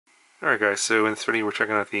Alright guys, so in this video we're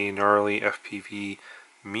checking out the GnarlyFPV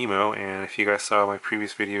Meemo, and if you guys saw my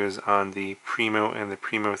previous videos on the Primo and the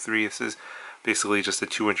Primo 3, this is basically just a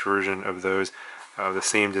 2-inch version of those. The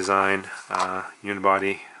same design,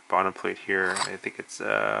 unibody, bottom plate here. I think it's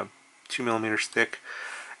 2mm thick,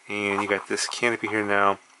 and you got this canopy here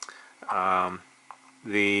now.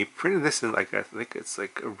 They printed this in I think it's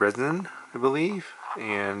like a resin, I believe,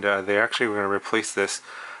 and they actually were going to replace this.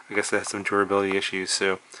 I guess it has some durability issues,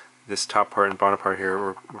 so this top part and bottom part here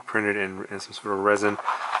were printed in some sort of resin,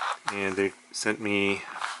 and they sent me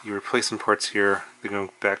the replacement parts here. They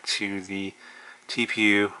go back to the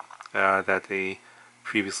TPU that they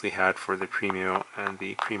previously had for the Primo and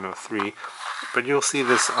the Primo 3, but you'll see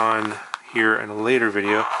this on here in a later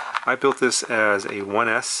video. I built this as a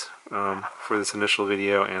 1S for this initial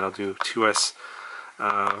video, and I'll do 2S.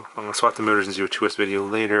 I'm going to swap the motors and do a 2S video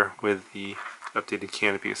later with the updated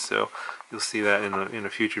canopies, so you'll see that in a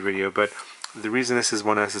future video. But the reason this is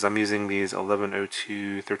 1S is I'm using these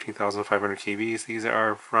 1102 13,500 kVs. These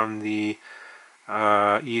are from the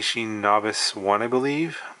Iishi Novice 1, I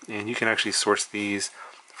believe, and you can actually source these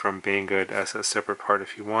from Banggood as a separate part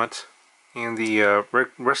if you want. And the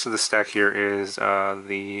rest of the stack here is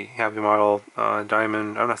the Heavy Model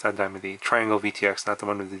Diamond, oh not that Diamond, the Triangle VTX, not the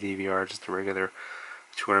one with the DVR, just a regular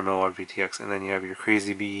 200mm VTX. And then you have your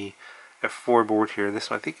Crazy Bee F4 board here.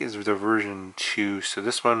 This one I think is the version 2, so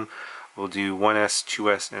this one will do 1S,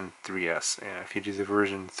 2S, and 3S. And if you do the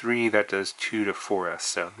version 3, that does 2 to 4S.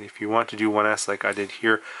 So if you want to do 1S like I did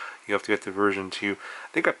here, you have to get the version 2. I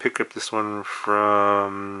think I picked up this one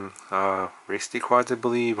from Race Day Quads, I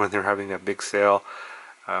believe, when they were having that big sale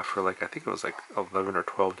for like, I think it was like $11 or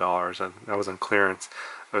 $12, and that was on clearance.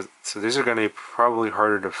 So these are going to be probably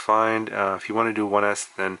harder to find. If you want to do 1S,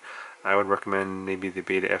 then I would recommend maybe the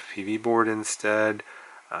Beta FPV board instead,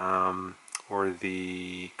 or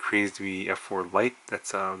the Crazy F4 Lite.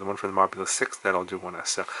 That's the one from the Mobula 6 that'll do 1S.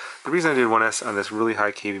 So the reason I did 1S on this really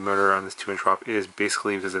high kV motor on this 2-inch prop is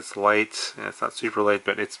basically because it's light, and it's not super light,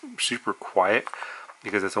 but it's super quiet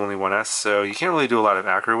because it's only 1S. So you can't really do a lot of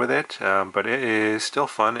acro with it, but it is still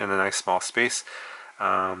fun in a nice small space.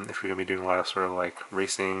 If you're going to be doing a lot of sort of like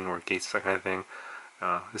racing or gates, that kind of thing,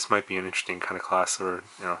 this might be an interesting kind of class, or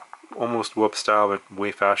almost whoop style, but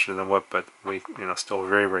way faster than whoop, but way, still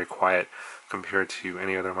very, very quiet compared to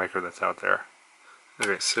any other micro that's out there.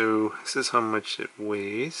 Okay, so this is how much it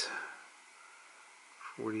weighs.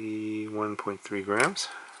 41.3 grams.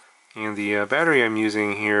 And the battery I'm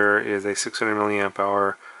using here is a 600 milliamp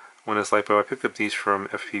hour 1S LiPo. I picked up these from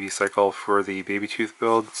FPV Cycle for the Baby Tooth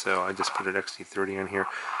build, so I just put an XT30 on here.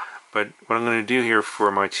 But what I'm going to do here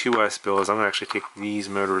for my 2S build is I'm going to actually take these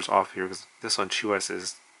motors off here, because this on 2S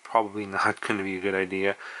is probably not going to be a good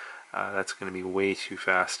idea. That's going to be way too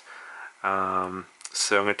fast. So I'm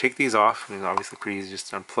going to take these off. I mean, obviously pretty easy,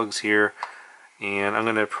 just unplugs here. And I'm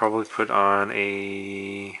going to probably put on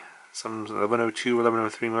some 1102,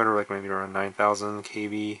 1103 motor, like maybe around 9,000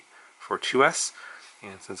 kV for 2S.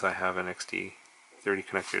 And since I have an XT30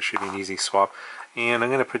 connector, it should be an easy swap. And I'm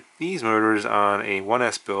going to put these motors on a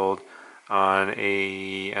 1S build on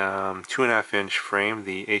a 2.5-inch frame,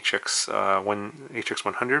 the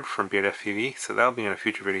HX100 from Beta FPV. So that'll be in a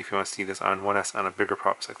future video if you want to see this on 1S on a bigger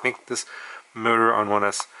prop. So I think this motor on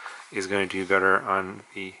 1S is going to do better on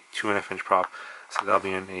the 2.5-inch prop. So that'll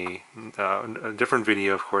be in a different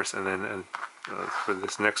video, of course. And then for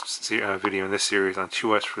this next video in this series on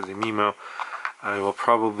 2S for the Meemo, I will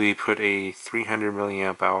probably put a 300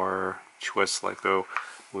 milliamp hour 2S LiPo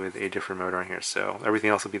with a different motor on here. So everything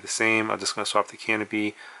else will be the same. I'm just going to swap the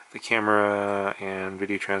canopy, the camera and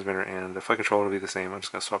video transmitter, and the flight controller will be the same. I'm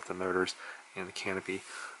just going to swap the motors and the canopy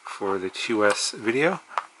for the 2S video.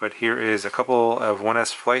 But here is a couple of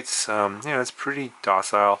 1S flights. It's pretty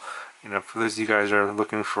docile. For those of you guys that are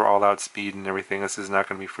looking for all-out speed and everything, this is not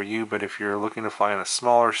going to be for you. But if you're looking to fly in a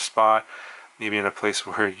smaller spot, maybe in a place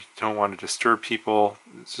where you don't want to disturb people,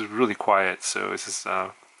 this is really quiet. So it's just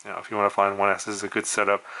if you want to fly in 1S, this is a good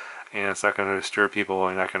setup, and it's not going to disturb people,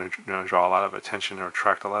 and not going to draw a lot of attention or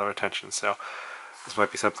attract a lot of attention. So this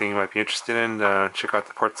might be something you might be interested in. Check out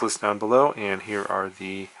the parts list down below, and here are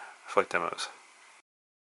the flight demos.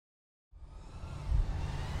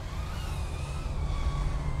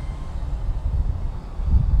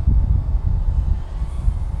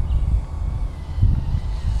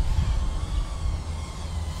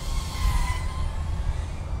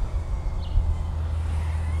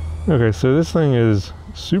 Okay, so this thing is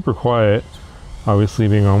super quiet, obviously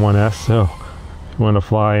being on 1S, so if you want to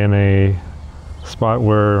fly in a spot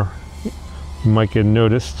where you might get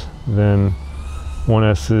noticed, then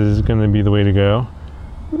 1S is going to be the way to go.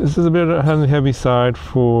 This is a bit on the heavy side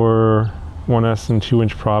for 1S and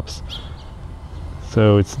 2-inch props.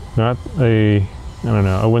 So it's not a, I don't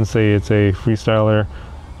know, I wouldn't say it's a freestyler.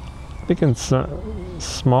 I think it's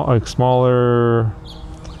smaller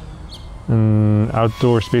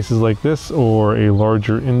outdoor spaces like this, or a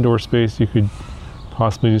larger indoor space, you could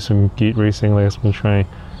possibly do some gate racing. Like I'm going to try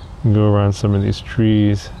and go around some of these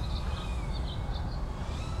trees.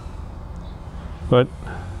 But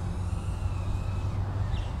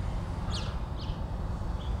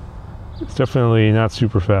it's definitely not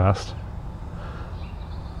super fast.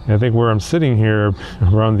 And I think where I'm sitting here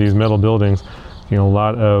around these metal buildings, you know, a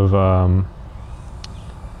lot of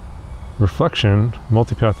reflection,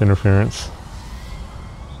 multipath interference. So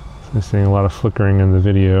I'm seeing a lot of flickering in the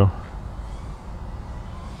video.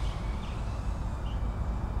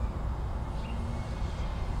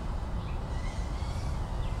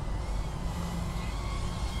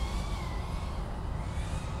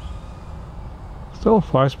 Still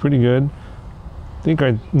flies pretty good. I think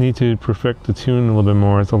I need to perfect the tune a little bit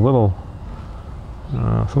more. It's a little,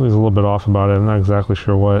 something's a little bit off about it. I'm not exactly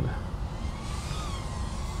sure what.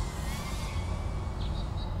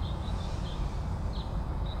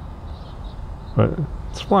 But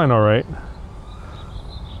it's flying all right.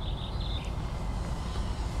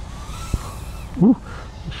 Ooh,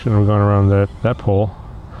 shouldn't have gone around that pole.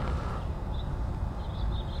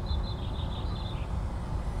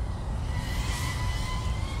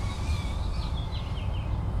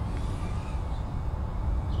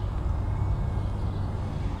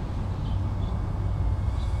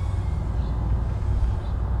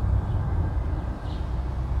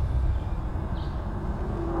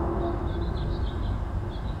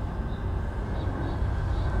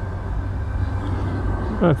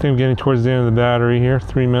 I think I'm getting towards the end of the battery here,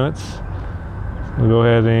 3 minutes. We'll go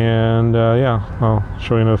ahead and, yeah, I'll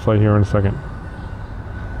show you another flight here in a second.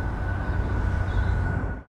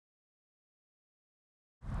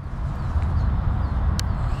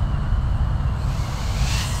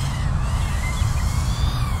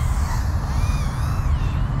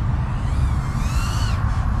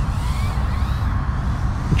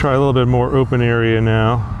 Try a little bit more open area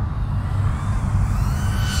now.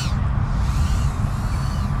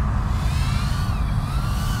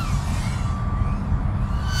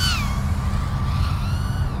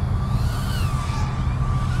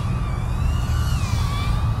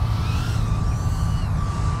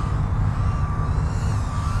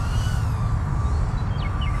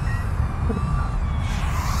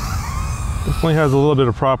 Definitely has a little bit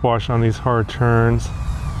of prop wash on these hard turns.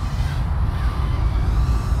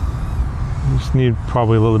 You just need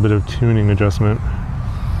probably a little bit of tuning adjustment.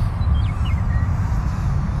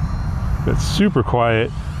 It's super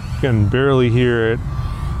quiet. You can barely hear it.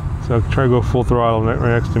 So I'll try to go full throttle right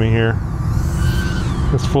next to me here.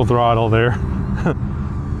 It's full throttle there.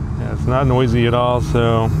 Yeah, it's not noisy at all.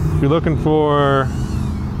 So if you're looking for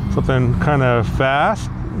something kind of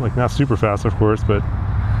fast, like not super fast of course, but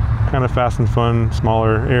kind of fast and fun,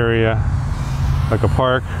 smaller area, like a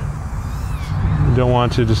park. You don't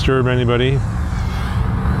want to disturb anybody.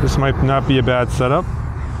 This might not be a bad setup.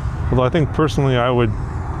 Although I think personally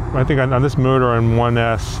I think on this motor on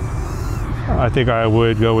 1S, I think I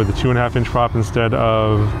would go with the 2.5-inch prop instead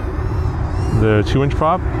of the 2-inch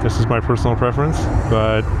prop. This is my personal preference,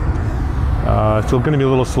 but it's still going to be a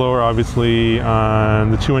little slower obviously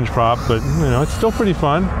on the 2-inch prop, but you know, it's still pretty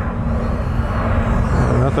fun.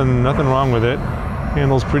 Nothing wrong with it.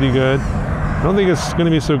 Handles pretty good. I don't think it's going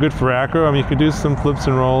to be so good for acro. I mean, you could do some flips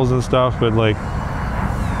and rolls and stuff, but like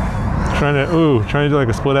trying to do like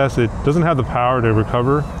a split S, it doesn't have the power to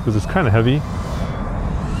recover because it's kind of heavy.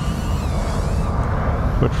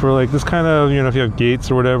 But for like this kind of, you know, if you have gates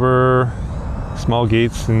or whatever, small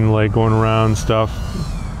gates and like going around stuff,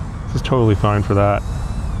 this is totally fine for that.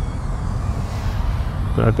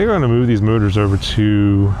 But I think I'm going to move these motors over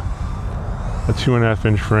to a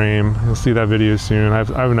 2.5-inch frame. You'll see that video soon. I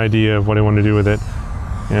have an idea of what I want to do with it,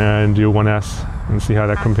 and do a 1S and see how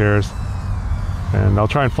that compares. And I'll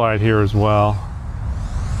try and fly it here as well.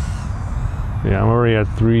 Yeah, I'm already at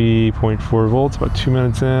 3.4 volts, about 2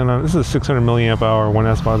 minutes in. This is a 600 milliamp hour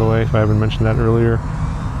 1S, by the way, if I haven't mentioned that earlier.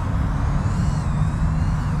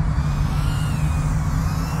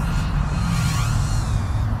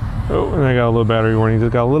 Oh, and I got a little battery warning.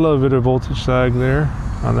 Just got a little bit of voltage sag there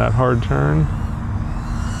on that hard turn.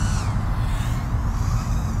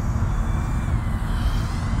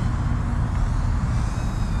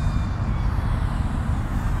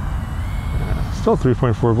 Yeah, still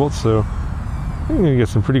 3.4 volts, so I think I'm gonna get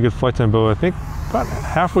some pretty good flight time. But I think about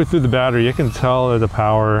halfway through the battery, you can tell that the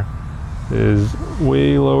power is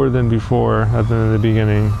way lower than before, than in the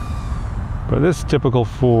beginning. But this is typical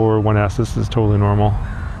for 1S. This is totally normal.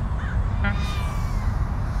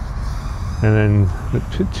 And then the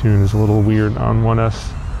pit tune is a little weird on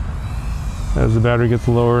 1S. As the battery gets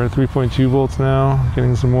lower, 3.2 volts now,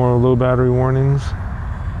 getting some more low battery warnings.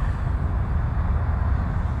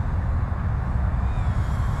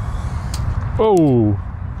 Oh,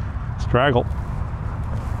 straggle.